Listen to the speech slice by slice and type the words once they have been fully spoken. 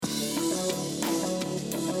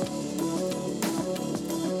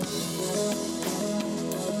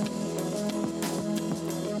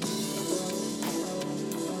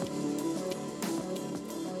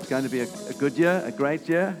going to be a good year, a great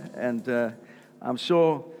year, and I'm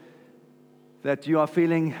sure that you are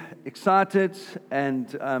feeling excited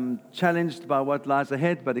and challenged by what lies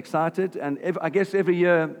ahead, but excited. And I guess every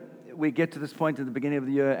year we get to this point at the beginning of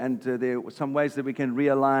the year, and there are some ways that we can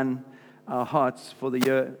realign our hearts for the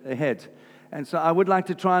year ahead. And so I would like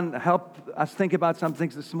to try and help us think about some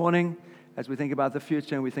things this morning as we think about the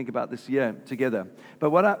future and we think about this year together.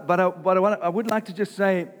 But what I would like to just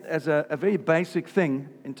say as a very basic thing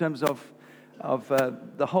in terms of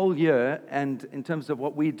the whole year and in terms of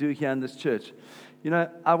what we do here in this church. You know,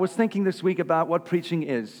 I was thinking this week about what preaching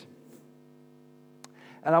is.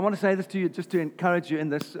 And I want to say this to you just to encourage you in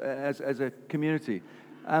this as a community.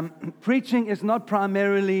 Preaching is not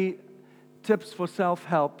primarily tips for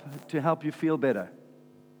self-help to help you feel better.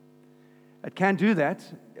 It can do that.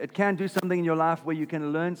 It can do something in your life where you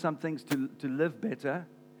can learn some things to live better.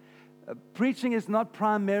 Preaching is not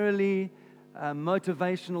primarily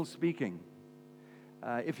motivational speaking.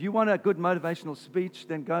 If you want a good motivational speech,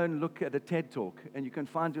 then go and look at a TED Talk, and you can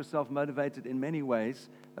find yourself motivated in many ways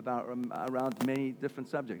around many different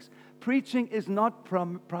subjects. Preaching is not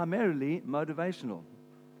primarily motivational.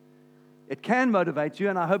 It can motivate you,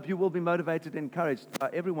 and I hope you will be motivated and encouraged by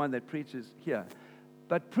everyone that preaches here.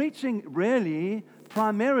 But preaching really,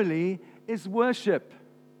 primarily, is worship.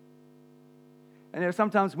 And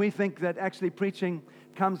sometimes we think that actually preaching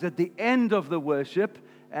comes at the end of the worship,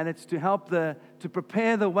 and it's to help to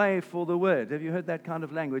prepare the way for the word. Have you heard that kind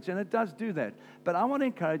of language? And it does do that. But I want to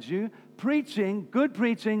encourage you, preaching, good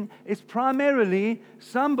preaching, is primarily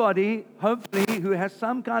somebody, hopefully, who has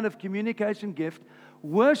some kind of communication gift,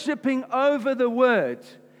 worshiping over the word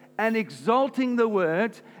and exalting the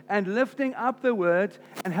word and lifting up the word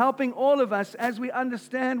and helping all of us as we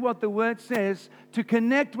understand what the word says to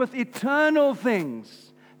connect with eternal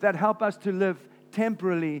things that help us to live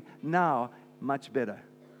temporally now much better.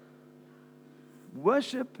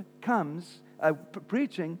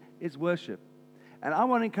 Preaching is worship. And I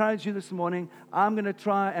want to encourage you this morning, I'm going to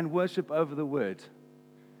try and worship over the word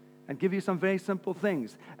and give you some very simple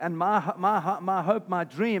things. And my hope, my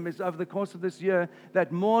dream is over the course of this year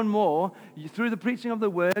that more and more, through the preaching of the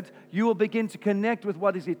word, you will begin to connect with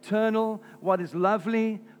what is eternal, what is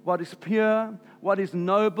lovely, what is pure, what is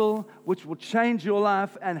noble, which will change your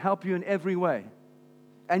life and help you in every way.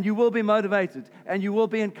 And you will be motivated, and you will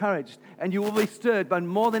be encouraged, and you will be stirred. But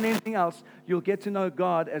more than anything else, you'll get to know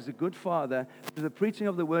God as a good Father through the preaching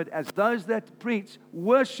of the Word, as those that preach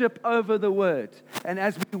worship over the Word. And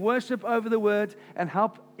as we worship over the Word and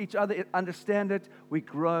help each other understand it, we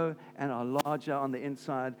grow and are larger on the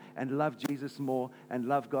inside and love Jesus more and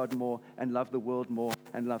love God more and love the world more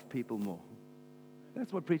and love people more.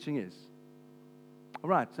 That's what preaching is. All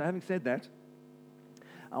right, so having said that,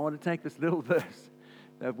 I want to take this little verse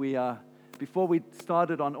that before we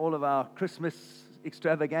started on all of our Christmas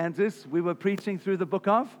extravaganzas, we were preaching through the book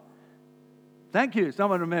of, thank you,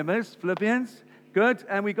 someone remembers, Philippians, good,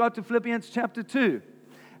 and we got to Philippians chapter 2.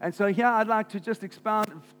 And so here I'd like to just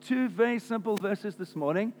expound two very simple verses this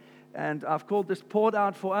morning, and I've called this poured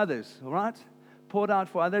out for others, all right? Poured out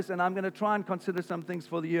for others, and I'm going to try and consider some things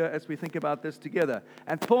for the year as we think about this together.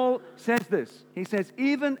 And Paul says this, he says,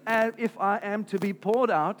 even as if I am to be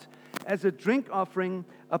poured out as a drink offering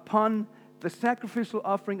upon the sacrificial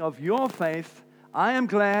offering of your faith, I am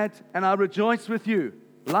glad and I rejoice with you.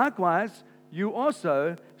 Likewise, you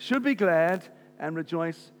also should be glad and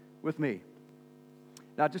rejoice with me.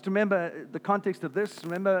 Now, just remember the context of this.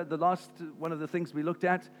 Remember the last one of the things we looked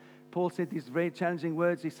at. Paul said these very challenging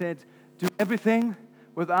words. He said, do everything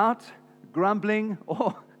without grumbling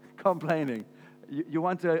or complaining. You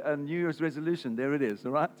want a New Year's resolution. There it is,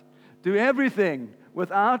 all right? Do everything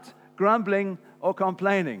without grumbling or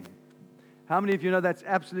complaining. How many of you know that's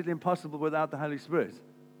absolutely impossible without the Holy Spirit?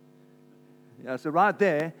 Yeah, so right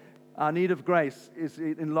there, our need of grace is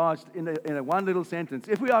enlarged in a one little sentence.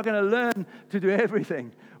 If we are going to learn to do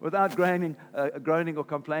everything without groaning or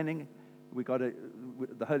complaining,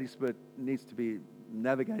 the Holy Spirit needs to be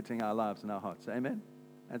navigating our lives and our hearts. Amen?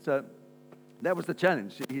 And so that was the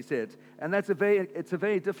challenge, he said. And it's a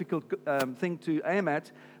very difficult thing to aim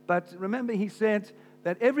at. But remember, he said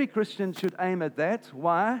that every Christian should aim at that.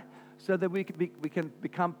 Why? So that we can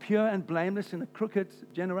become pure and blameless in a crooked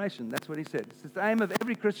generation. That's what he said. It's the aim of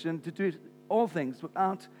every Christian to do all things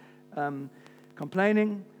without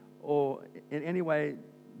complaining or in any way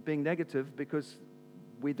being negative, because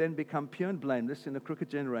we then become pure and blameless in a crooked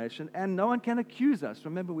generation, and no one can accuse us.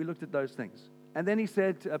 Remember, we looked at those things. And then he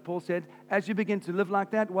said, Paul said, as you begin to live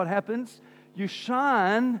like that, what happens? You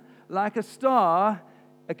shine like a star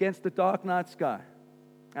against the dark night sky.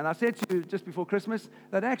 And I said to you just before Christmas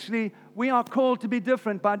that actually we are called to be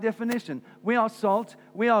different by definition. We are salt,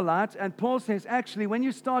 we are light, and Paul says actually when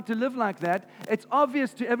you start to live like that, it's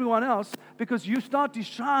obvious to everyone else because you start to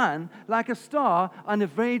shine like a star on a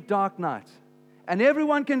very dark night. And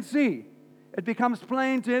everyone can see. It becomes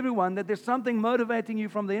plain to everyone that there's something motivating you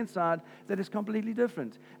from the inside that is completely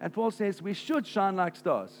different. And Paul says we should shine like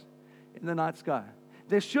stars in the night sky.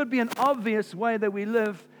 There should be an obvious way that we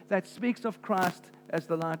live that speaks of Christ as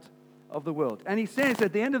the light of the world. And he says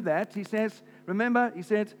at the end of that, he says, remember, he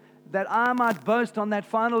said, that I might boast on that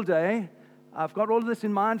final day. I've got all of this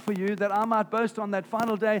in mind for you, that I might boast on that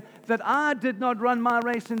final day, that I did not run my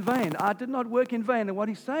race in vain. I did not work in vain. And what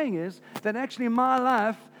he's saying is that actually my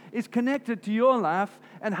life is connected to your life,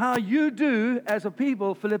 and how you do as a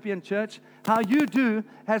people, Philippian church, how you do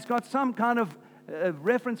has got some kind of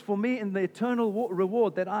reference for me in the eternal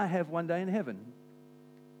reward that I have one day in heaven.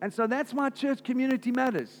 And so that's why church community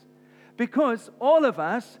matters, because all of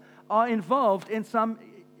us are involved in some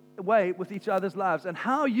way with each other's lives. And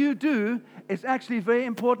how you do is actually very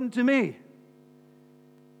important to me.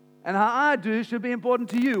 And how I do should be important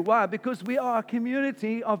to you. Why? Because we are a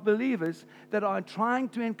community of believers that are trying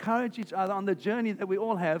to encourage each other on the journey that we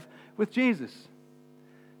all have with Jesus.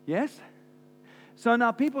 Yes? So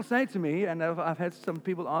now people say to me, and I've had some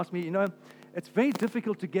people ask me, it's very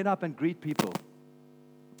difficult to get up and greet people.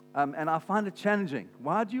 And I find it challenging.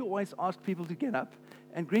 Why do you always ask people to get up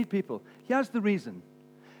and greet people? Here's the reason.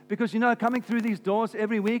 Because, coming through these doors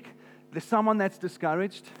every week, there's someone that's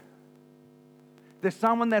discouraged. There's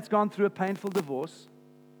someone that's gone through a painful divorce.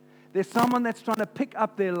 There's someone that's trying to pick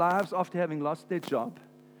up their lives after having lost their job.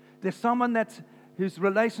 There's someone whose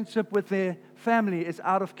relationship with their family is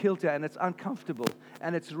out of kilter and it's uncomfortable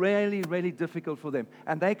and it's really, really difficult for them.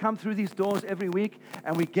 And they come through these doors every week,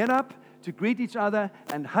 and we get up to greet each other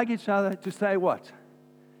and hug each other to say what?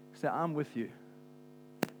 Say, I'm with you.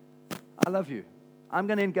 I love you. I'm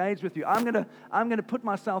going to engage with you. I'm going to put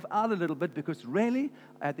myself out a little bit because really,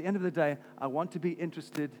 at the end of the day, I want to be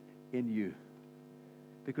interested in you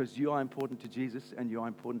because you are important to Jesus and you are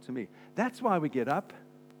important to me. That's why we get up.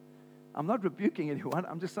 I'm not rebuking anyone.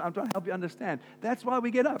 I'm trying to help you understand. That's why we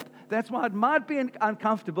get up. That's why it might be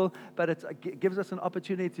uncomfortable, but it gives us an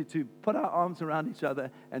opportunity to put our arms around each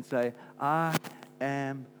other and say, I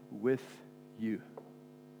am with you.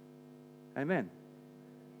 Amen.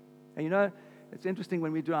 And it's interesting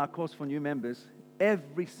when we do our course for new members,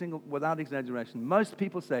 every single, without exaggeration, most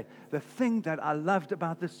people say, the thing that I loved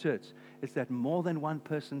about this church is that more than one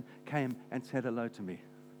person came and said hello to me.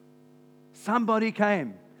 Somebody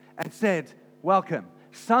came and said, welcome.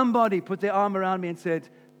 Somebody put their arm around me and said,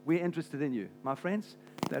 we're interested in you. My friends,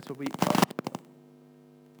 that's what we are.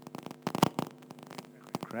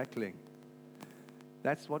 Crackling.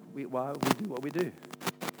 That's why we do what we do.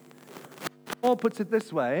 Paul puts it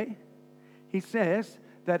this way. He says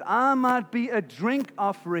that I might be a drink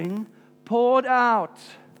offering poured out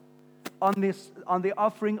on the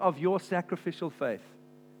offering of your sacrificial faith.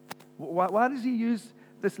 Why does he use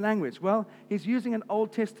this language? Well, he's using an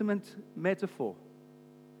Old Testament metaphor.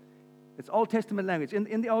 It's Old Testament language.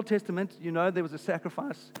 In the Old Testament, there was a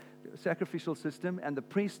sacrificial system, and the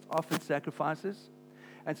priest offered sacrifices.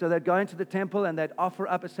 And so they'd go into the temple and they'd offer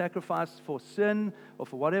up a sacrifice for sin or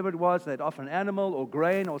for whatever it was. They'd offer an animal or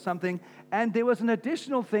grain or something. And there was an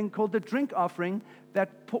additional thing called the drink offering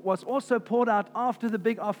that was also poured out after the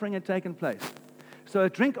big offering had taken place. So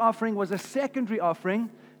a drink offering was a secondary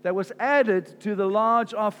offering that was added to the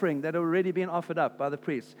large offering that had already been offered up by the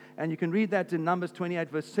priests. And you can read that in Numbers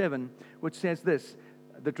 28, verse 7, which says this: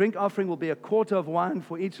 the drink offering will be a quarter of wine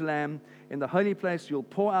for each lamb. In the holy place, you'll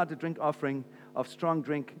pour out a drink offering of strong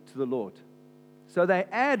drink to the Lord. So they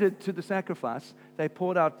added to the sacrifice, they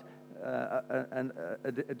poured out an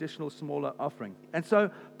additional smaller offering. And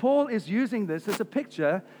so Paul is using this as a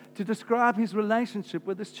picture to describe his relationship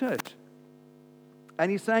with this church. And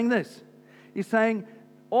he's saying this. He's saying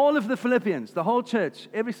all of the Philippians, the whole church,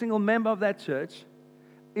 every single member of that church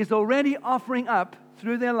is already offering up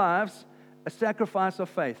through their lives a sacrifice of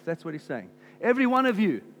faith. That's what he's saying. Every one of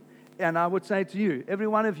you, and I would say to you, every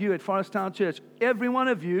one of you at Forest Town Church, every one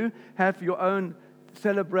of you have your own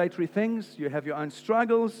celebratory things. You have your own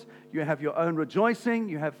struggles. You have your own rejoicing.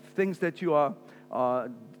 You have things that you are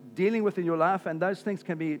dealing with in your life, and those things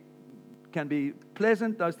can be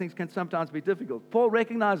pleasant. Those things can sometimes be difficult. Paul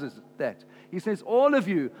recognizes that. He says all of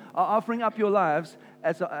you are offering up your lives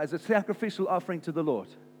as a sacrificial offering to the Lord.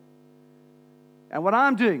 And what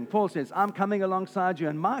I'm doing, Paul says, I'm coming alongside you,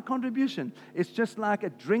 and my contribution is just like a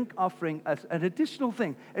drink offering, an additional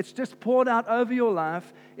thing. It's just poured out over your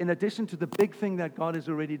life in addition to the big thing that God is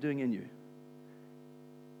already doing in you.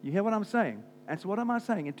 You hear what I'm saying? And so what am I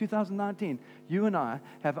saying? In 2019, you and I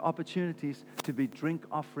have opportunities to be drink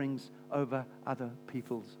offerings over other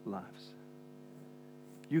people's lives.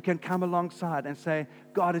 You can come alongside and say,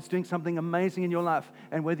 God is doing something amazing in your life.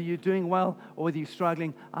 And whether you're doing well or whether you're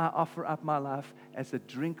struggling, I offer up my life as a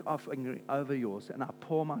drink offering over yours. And I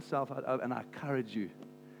pour myself out and I encourage you.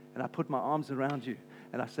 And I put my arms around you.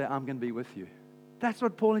 And I say, I'm going to be with you. That's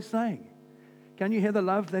what Paul is saying. Can you hear the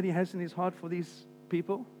love that he has in his heart for these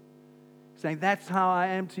people? Saying, that's how I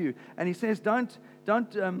am to you. And he says, don't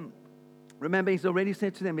remember, he's already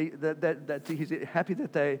said to them that he's happy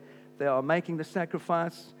that they are making the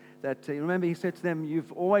sacrifice. That remember, he said to them,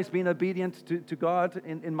 you've always been obedient to God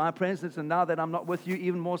in my presence, and now that I'm not with you,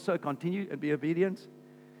 even more so, continue and be obedient.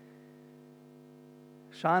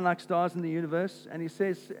 Shine like stars in the universe. And he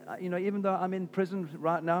says, even though I'm in prison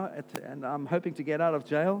right now and I'm hoping to get out of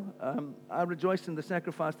jail, I rejoice in the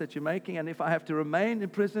sacrifice that you're making. And if I have to remain in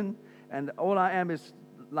prison and all I am is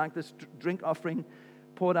like this drink offering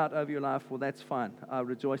poured out over your life, well, that's fine. I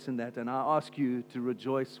rejoice in that. And I ask you to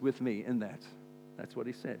rejoice with me in that. That's what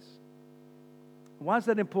he says. Why is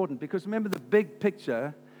that important? Because remember, the big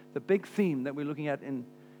picture, the big theme that we're looking at in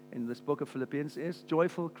this book of Philippians is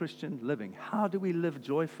joyful Christian living. How do we live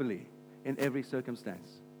joyfully in every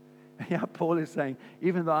circumstance? Yeah, Paul is saying,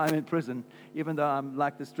 even though I'm in prison, even though I'm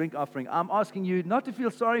like this drink offering, I'm asking you not to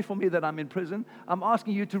feel sorry for me that I'm in prison. I'm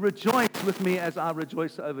asking you to rejoice with me as I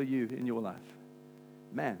rejoice over you in your life.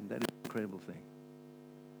 Man, that is an incredible thing.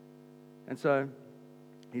 And so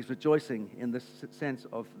he's rejoicing in this sense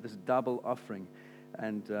of this double offering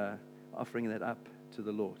and offering that up to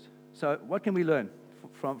the Lord. So what can we learn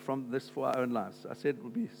from this for our own lives? I said it will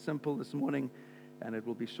be simple this morning, and it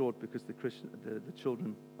will be short because the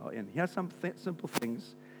children are in. Here's some simple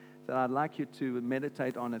things that I'd like you to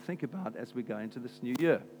meditate on and think about as we go into this new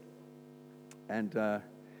year. And the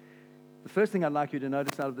first thing I'd like you to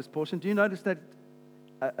notice out of this portion, do you notice that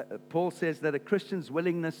Paul says that a Christian's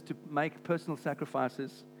willingness to make personal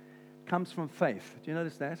sacrifices comes from faith? Do you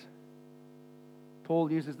notice that?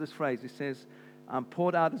 Paul uses this phrase. He says, I'm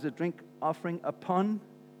poured out as a drink offering upon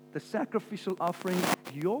the sacrificial offering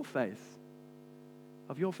of your faith.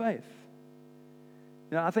 Of your faith.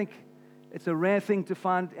 I think it's a rare thing to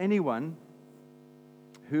find anyone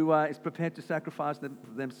who is prepared to sacrifice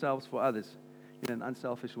themselves for others in an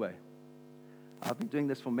unselfish way. I've been doing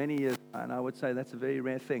this for many years, and I would say that's a very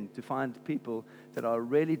rare thing, to find people that are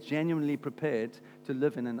really genuinely prepared to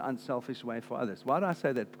live in an unselfish way for others. Why do I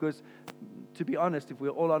say that? Because, to be honest, if we're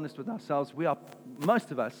all honest with ourselves,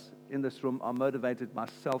 most of us in this room are motivated by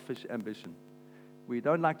selfish ambition. We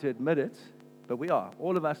don't like to admit it, but we are.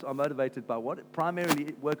 All of us are motivated by what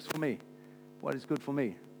primarily works for me, what is good for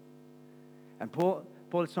me. And Paul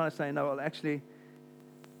is trying to say, no, well, actually,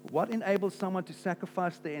 what enables someone to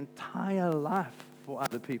sacrifice their entire life for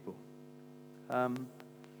other people?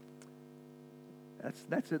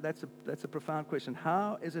 That's a profound question.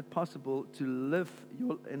 How is it possible to live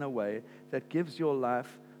in a way that gives your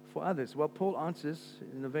life for others? Well, Paul answers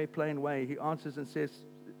in a very plain way. He answers and says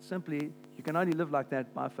simply, you can only live like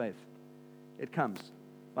that by faith. It comes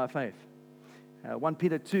by faith. 1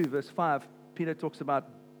 Peter 2, verse 5, Peter talks about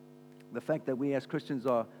the fact that we as Christians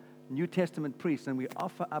are New Testament priests and we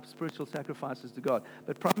offer up spiritual sacrifices to God.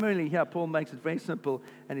 But primarily here, Paul makes it very simple,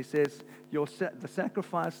 and he says, the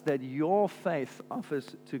sacrifice that your faith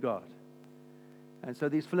offers to God. And so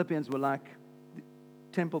these Philippians were like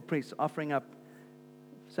temple priests offering up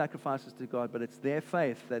sacrifices to God, but it's their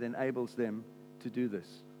faith that enables them to do this.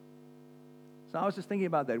 So I was just thinking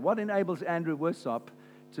about that. What enables Andrew Worsop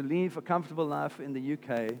to leave a comfortable life in the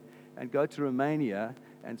UK and go to Romania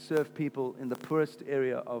and serve people in the poorest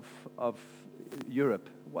area of Europe?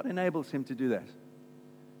 What enables him to do that?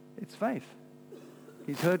 It's faith.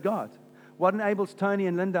 He's heard God. What enables Tony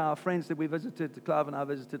and Linda, our friends that we visited, Clive and I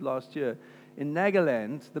visited last year, in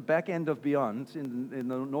Nagaland, the back end of beyond, in the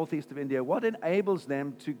northeast of India, what enables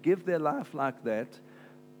them to give their life like that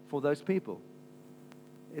for those people?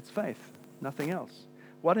 It's faith. Nothing else.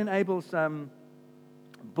 What enables Buna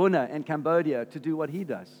in Cambodia to do what he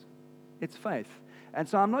does? It's faith. And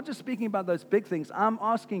so I'm not just speaking about those big things. I'm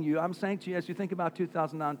saying to you, as you think about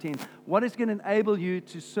 2019, what is going to enable you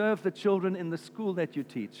to serve the children in the school that you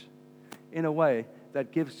teach in a way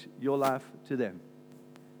that gives your life to them?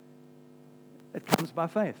 It comes by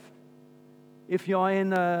faith. If you're in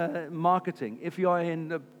marketing, if you're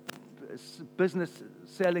in business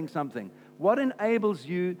selling something, what enables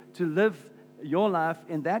you to live your life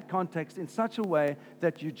in that context in such a way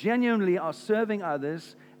that you genuinely are serving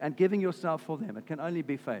others and giving yourself for them? It can only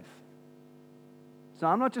be faith. So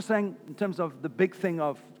I'm not just saying in terms of the big thing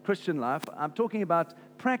of Christian life. I'm talking about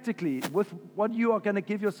practically with what you are going to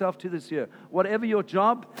give yourself to this year. Whatever your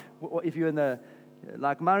job, or if you're in the,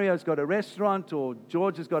 like Mario's got a restaurant, or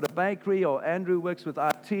George has got a bakery, or Andrew works with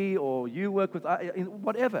IT, or you work with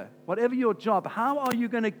whatever your job, how are you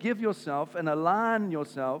going to give yourself and align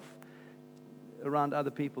yourself around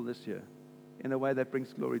other people this year in a way that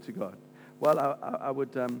brings glory to God? Well, I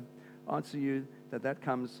would answer you that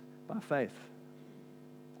comes by faith.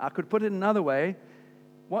 I could put it another way.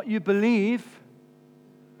 What you believe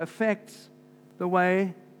affects the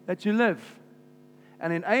way that you live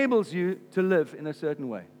and enables you to live in a certain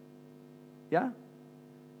way. Yeah?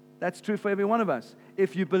 That's true for every one of us.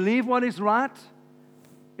 If you believe what is right,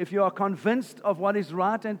 if you are convinced of what is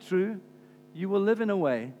right and true, you will live in a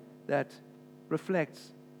way that reflects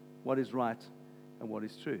what is right and what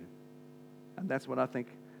is true. And that's what I think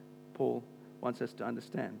Paul wants us to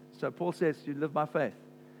understand. So Paul says you live by faith.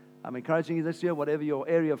 I'm encouraging you this year, whatever your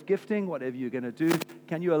area of gifting, whatever you're going to do,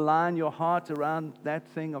 can you align your heart around that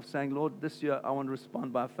thing of saying, Lord, this year I want to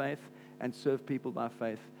respond by faith and serve people by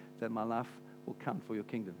faith, that my life will count for your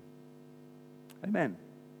kingdom. Amen.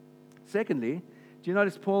 Secondly, do you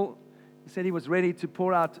notice Paul said he was ready to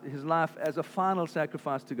pour out his life as a final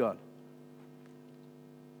sacrifice to God?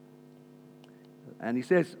 And he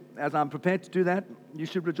says, as I'm prepared to do that, you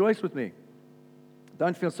should rejoice with me.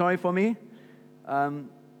 Don't feel sorry for me.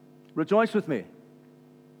 Rejoice with me.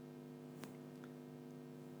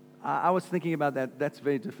 I was thinking about that. That's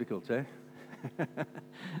very difficult, eh?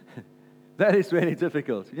 That is really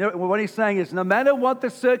difficult. You know, what he's saying is, no matter what the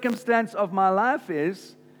circumstance of my life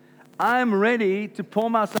is, I'm ready to pour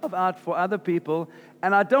myself out for other people.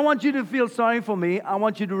 And I don't want you to feel sorry for me. I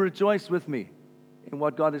want you to rejoice with me in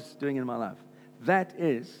what God is doing in my life. That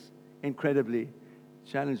is incredibly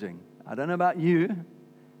challenging. I don't know about you,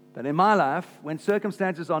 but in my life, when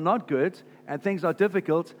circumstances are not good and things are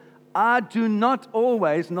difficult, I do not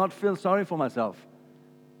always not feel sorry for myself.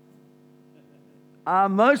 I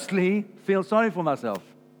mostly feel sorry for myself.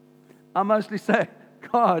 I mostly say,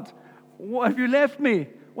 God, why have you left me?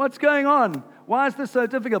 What's going on? Why is this so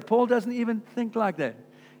difficult? Paul doesn't even think like that.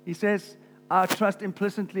 He says, I trust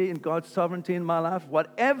implicitly in God's sovereignty in my life.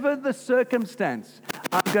 Whatever the circumstance,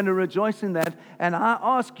 I'm going to rejoice in that. And I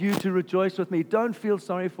ask you to rejoice with me. Don't feel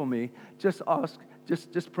sorry for me. Just ask,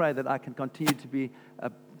 just pray that I can continue to be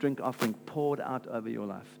a drink offering poured out over your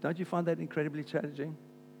life. Don't you find that incredibly challenging?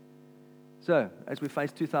 So, as we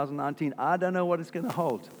face 2019, I don't know what it's going to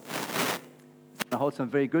hold. It's going to hold some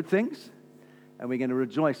very good things, and we're going to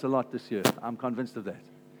rejoice a lot this year. I'm convinced of that.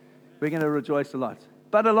 We're going to rejoice a lot.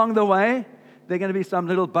 But along the way, there are going to be some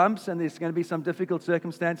little bumps, and there's going to be some difficult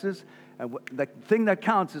circumstances. And the thing that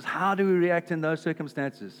counts is, how do we react in those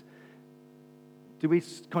circumstances? Do we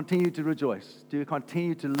continue to rejoice? Do we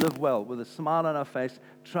continue to live well with a smile on our face,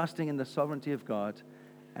 trusting in the sovereignty of God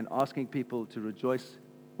and asking people to rejoice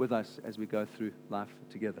with us as we go through life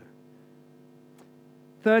together?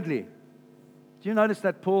 Thirdly, do you notice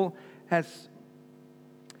that Paul has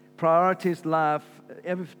prioritized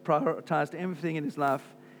everything in his life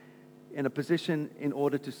in a position in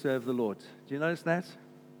order to serve the Lord? Do you notice that?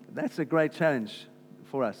 That's a great challenge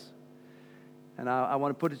for us. And I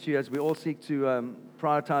want to put it to you, as we all seek to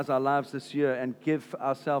prioritize our lives this year and give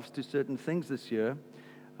ourselves to certain things this year,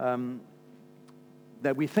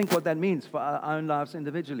 that we think what that means for our own lives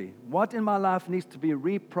individually. What in my life needs to be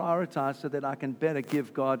reprioritized so that I can better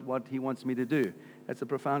give God what He wants me to do? That's a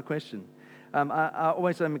profound question. I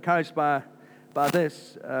always am encouraged by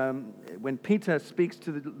this. When Peter speaks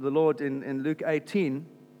to the Lord in Luke 18,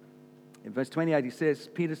 in verse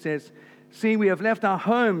 28, Peter says, "See, we have left our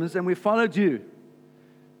homes and we followed you."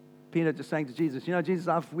 Peter just saying to Jesus, you know, Jesus,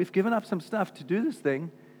 we've given up some stuff to do this thing,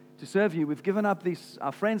 to serve you. We've given up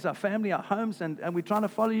our friends, our family, our homes, and we're trying to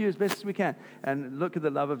follow you as best as we can. And look at the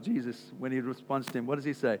love of Jesus when He responds to him. What does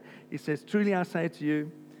He say? He says, "Truly I say to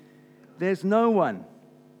you, there's no one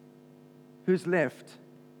who's left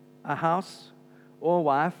a house or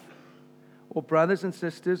wife or brothers and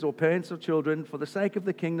sisters or parents or children for the sake of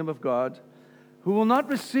the kingdom of God who will not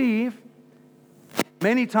receive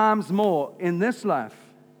many times more in this life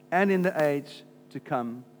and in the age to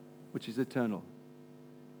come, which is eternal."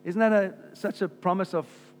 Isn't that such a promise of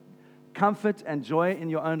comfort and joy in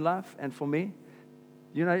your own life and for me?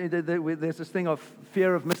 You know, there's this thing of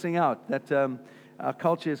fear of missing out that our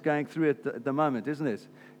culture is going through at the moment, isn't it?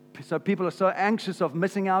 So people are so anxious of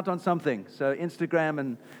missing out on something. So Instagram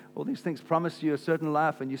and all these things promise you a certain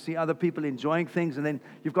life, and you see other people enjoying things, and then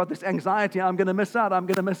you've got this anxiety, I'm going to miss out, I'm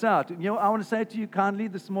going to miss out. You know, I want to say to you kindly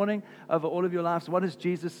this morning, over all of your lives, what has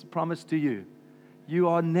Jesus promised to you? You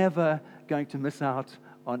are never going to miss out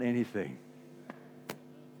on anything.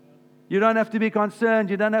 You don't have to be concerned.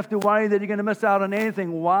 You don't have to worry that you're going to miss out on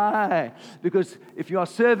anything. Why? Because if you are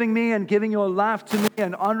serving me and giving your life to me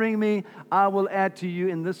and honoring me, I will add to you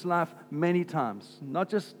in this life many times. Not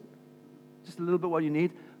just a little bit what you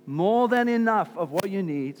need, more than enough of what you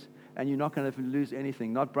need, and you're not going to lose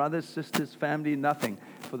anything. Not brothers, sisters, family, nothing,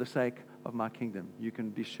 for the sake of my kingdom. You can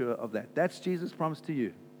be sure of that. That's Jesus' promise to you.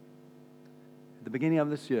 At the beginning of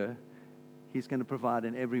this year, He's going to provide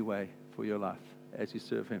in every way for your life as you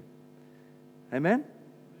serve Him. Amen?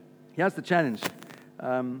 Here's the challenge.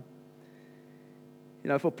 For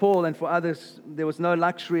Paul and for others, there was no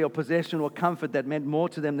luxury or possession or comfort that meant more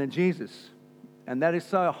to them than Jesus. And that is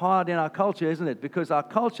so hard in our culture, isn't it? Because our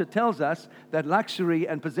culture tells us that luxury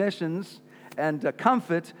and possessions and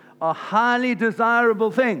comfort are highly desirable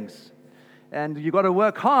things. And you've got to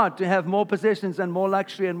work hard to have more possessions and more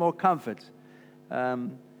luxury and more comfort.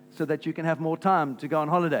 So that you can have more time to go on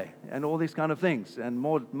holiday and all these kind of things, and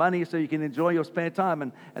more money so you can enjoy your spare time.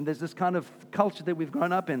 And there's this kind of culture that we've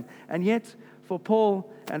grown up in. And yet, for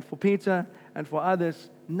Paul and for Peter and for others,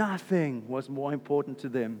 nothing was more important to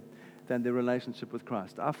them than their relationship with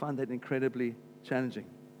Christ. I find that incredibly challenging.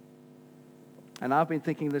 And I've been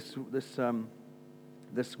thinking this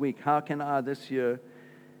week, how can I this year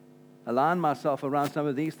align myself around some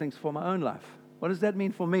of these things for my own life? What does that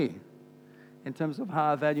mean for me? In terms of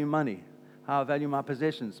how I value money, how I value my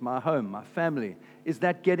possessions, my home, my family. Is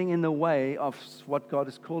that getting in the way of what God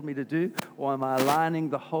has called me to do? Or am I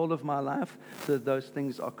aligning the whole of my life so that those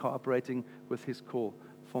things are cooperating with His call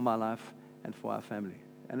for my life and for our family?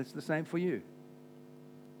 And it's the same for you.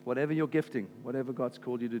 Whatever your gifting, whatever God's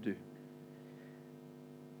called you to do.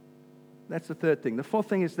 That's the third thing. The fourth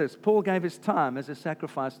thing is this. Paul gave his time as a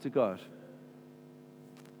sacrifice to God.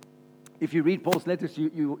 If you read Paul's letters,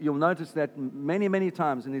 you'll notice that many, many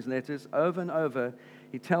times in his letters, over and over,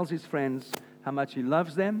 he tells his friends how much he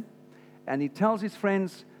loves them, and he tells his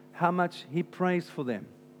friends how much he prays for them.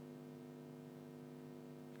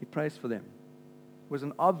 He prays for them. It was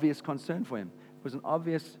an obvious concern for him. It was an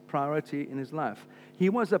obvious priority in his life. He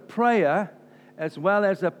was a prayer as well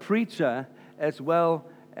as a preacher, as well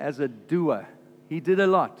as a doer. He did a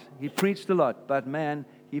lot. He preached a lot, but man,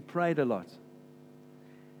 he prayed a lot.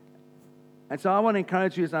 And so I want to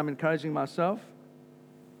encourage you, as I'm encouraging myself,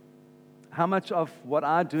 how much of what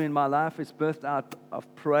I do in my life is birthed out of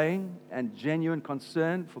praying and genuine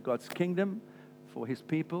concern for God's kingdom, for His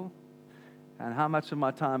people, and how much of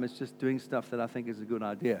my time is just doing stuff that I think is a good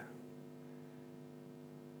idea.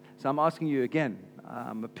 So I'm asking you again,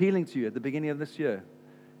 I'm appealing to you at the beginning of this year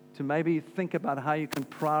to maybe think about how you can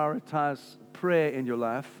prioritize prayer in your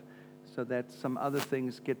life so that some other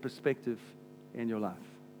things get perspective in your life.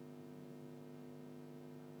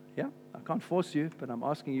 Yeah, I can't force you, but I'm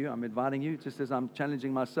asking you, I'm inviting you, just as I'm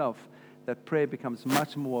challenging myself, that prayer becomes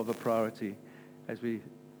much more of a priority as we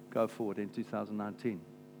go forward in 2019.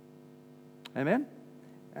 Amen?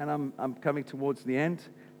 And I'm coming towards the end.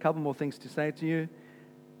 A couple more things to say to you.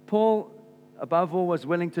 Paul, above all, was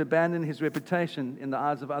willing to abandon his reputation in the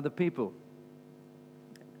eyes of other people.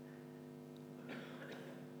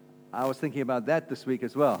 I was thinking about that this week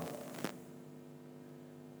as well.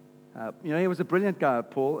 He was a brilliant guy,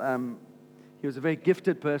 Paul. He was a very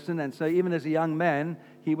gifted person, and so even as a young man,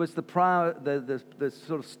 he was the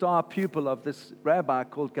sort of star pupil of this rabbi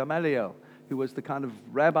called Gamaliel, who was the kind of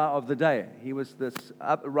rabbi of the day. He was this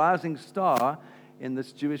rising star in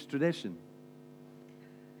this Jewish tradition.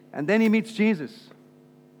 And then he meets Jesus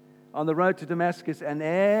on the road to Damascus, and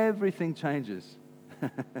everything changes.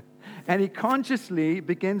 And he consciously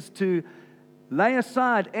begins to lay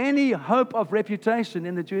aside any hope of reputation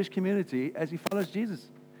in the Jewish community as he follows Jesus.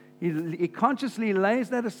 He consciously lays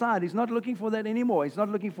that aside. He's not looking for that anymore. He's not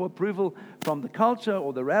looking for approval from the culture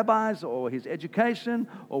or the rabbis or his education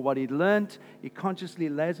or what he'd learned. He consciously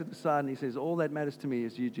lays it aside and he says, all that matters to me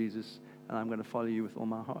is you, Jesus, and I'm going to follow you with all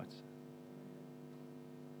my heart.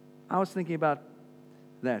 I was thinking about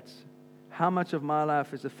that. How much of my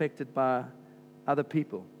life is affected by other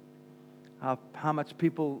people? How much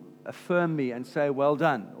people affirm me and say, well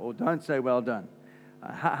done, or don't say, well done.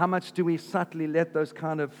 How much do we subtly let those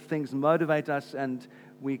kind of things motivate us, and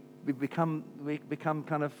we become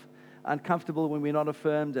kind of uncomfortable when we're not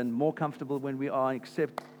affirmed and more comfortable when we are,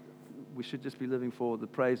 except we should just be living for the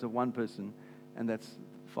praise of one person, and that's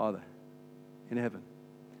Father in heaven.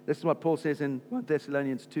 This is what Paul says in 1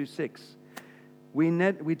 Thessalonians 2:6.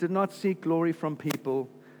 We did not seek glory from people,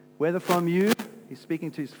 whether from you, he's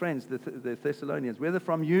speaking to his friends, the Thessalonians, whether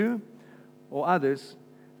from you or others,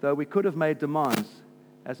 though we could have made demands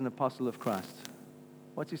as an apostle of Christ.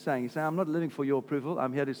 What's he saying? He's saying, I'm not living for your approval.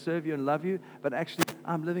 I'm here to serve you and love you, but actually,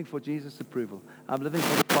 I'm living for Jesus' approval. I'm living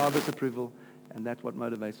for the Father's approval, and that's what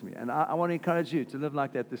motivates me. And I want to encourage you to live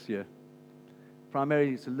like that this year.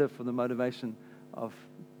 Primarily to live for the motivation of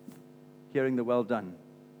hearing the well done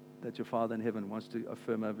that your Father in heaven wants to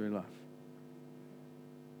affirm over your life.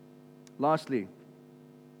 Lastly,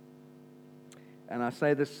 and I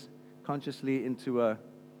say this consciously into a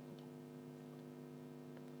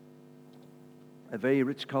very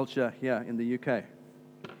rich culture here in the UK.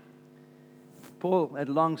 Paul had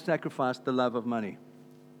long sacrificed the love of money.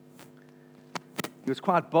 He was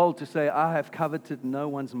quite bold to say, I have coveted no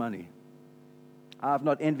one's money. I have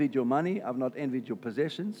not envied your money. I've not envied your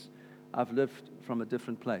possessions. I've lived from a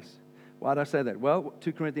different place. Why do I say that? Well,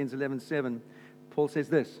 2 Corinthians 11:7, Paul says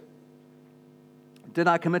this. Did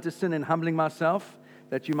I commit a sin in humbling myself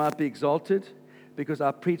that you might be exalted? Because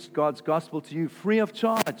I preached God's gospel to you free of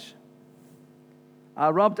charge.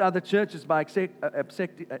 I robbed other churches by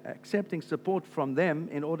accepting support from them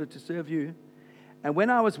in order to serve you. And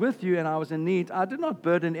when I was with you and I was in need, I did not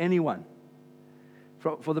burden anyone.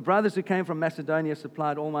 For the brothers who came from Macedonia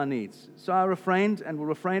supplied all my needs. So I refrained and will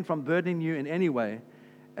refrain from burdening you in any way.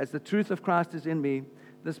 As the truth of Christ is in me,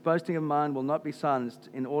 this boasting of mine will not be silenced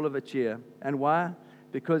in all of its year. And why?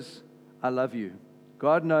 Because I love you.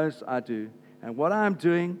 God knows I do. And what I am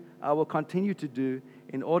doing, I will continue to do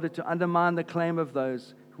in order to undermine the claim of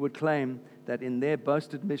those who would claim that in their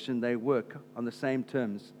boasted mission they work on the same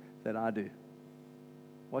terms that I do.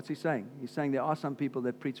 What's he saying? He's saying there are some people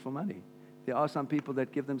that preach for money. There are some people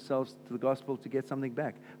that give themselves to the gospel to get something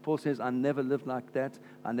back. Paul says, I never lived like that.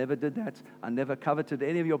 I never did that. I never coveted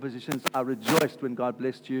any of your positions. I rejoiced when God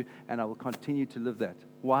blessed you, and I will continue to live that.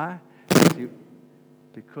 Why?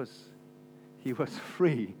 Because he was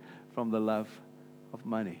free from the love of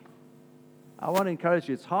money. I want to encourage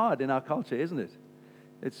you. It's hard in our culture, isn't it?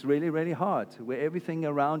 It's really, really hard, where everything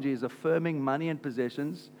around you is affirming money and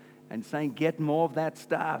possessions and saying, get more of that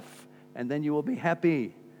stuff, and then you will be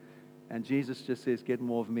happy. And Jesus just says, get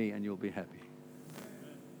more of me, and you'll be happy.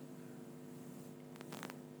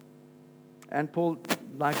 And Paul,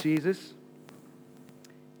 like Jesus,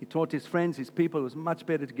 he taught his friends, his people, it was much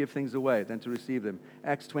better to give things away than to receive them.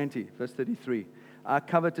 Acts 20, verse 33. I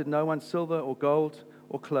coveted no one's silver or gold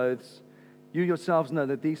or clothes. You yourselves know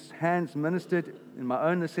that these hands ministered in my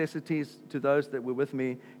own necessities to those that were with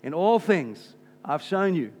me. In all things, I've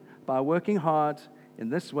shown you, by working hard in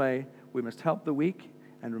this way, we must help the weak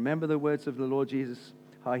and remember the words of the Lord Jesus,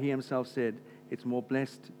 how he himself said, it's more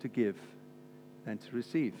blessed to give than to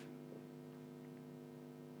receive.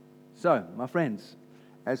 So, my friends,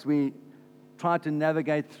 as we try to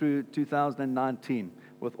navigate through 2019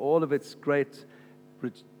 with all of its great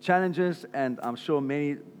challenges and I'm sure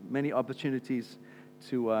many opportunities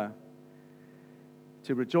to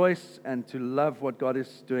rejoice and to love what God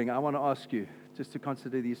is doing, I want to ask you just to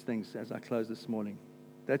consider these things as I close this morning.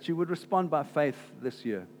 That you would respond by faith this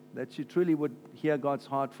year. That you truly would hear God's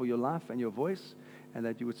heart for your life and your voice, and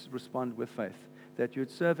that you would respond with faith. That you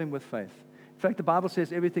would serve him with faith. In fact, the Bible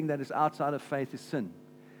says everything that is outside of faith is sin.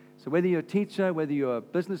 So whether you're a teacher, whether you're a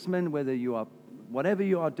businessman, whether you are, whatever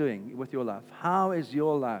you are doing with your life, how is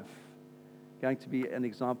your life going to be an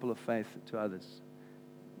example of faith to others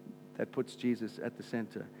that puts Jesus at the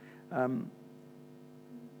center?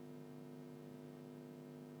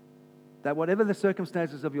 That whatever the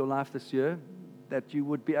circumstances of your life this year, that you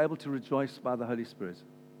would be able to rejoice by the Holy Spirit.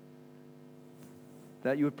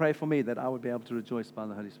 That you would pray for me, that I would be able to rejoice by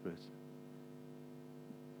the Holy Spirit.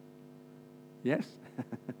 Yes?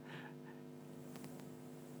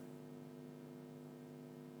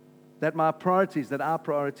 That our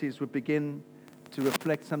priorities would begin to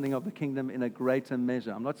reflect something of the kingdom in a greater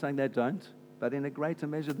measure. I'm not saying they don't, but in a greater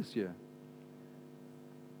measure this year.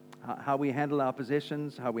 How we handle our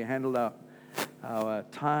possessions, how we handle our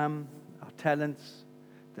time, our talents,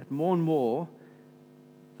 that more and more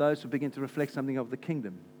those will begin to reflect something of the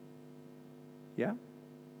kingdom. Yeah?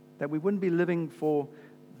 That we wouldn't be living for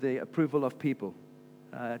the approval of people.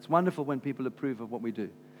 It's wonderful when people approve of what we do.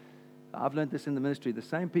 I've learned this in the ministry. The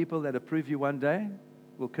same people that approve you one day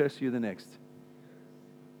will curse you the next.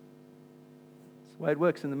 That's the way it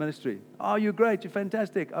works in the ministry. Oh, you're great, you're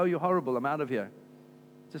fantastic. Oh, you're horrible, I'm out of here.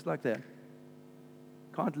 Just like that.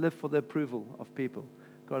 Can't live for the approval of people.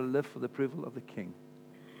 Got to live for the approval of the King.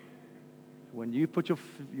 When you put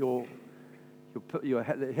your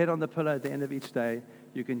head on the pillow at the end of each day,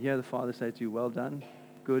 you can hear the Father say to you, well done,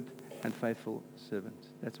 good and faithful servant.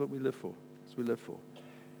 That's what we live for. That's what we live for.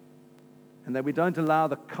 And that we don't allow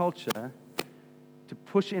the culture to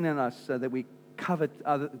push in on us so that we cover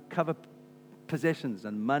possessions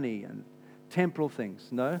and money and temporal things.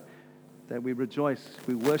 No. That we rejoice,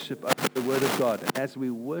 we worship over the Word of God. And as we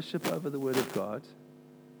worship over the Word of God,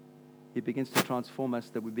 He begins to transform us,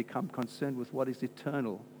 that we become concerned with what is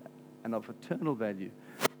eternal and of eternal value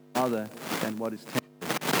rather than what is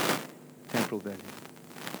temporal value.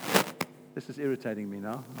 This is irritating me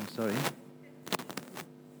now. I'm sorry.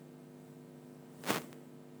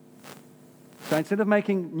 So instead of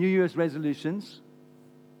making New Year's resolutions,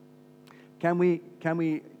 can we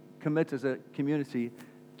commit as a community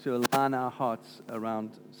to align our hearts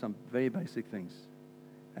around some very basic things?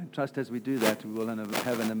 And trust as we do that, we will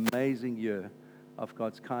have an amazing year of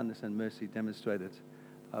God's kindness and mercy demonstrated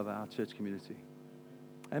over our church community.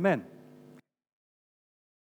 Amen.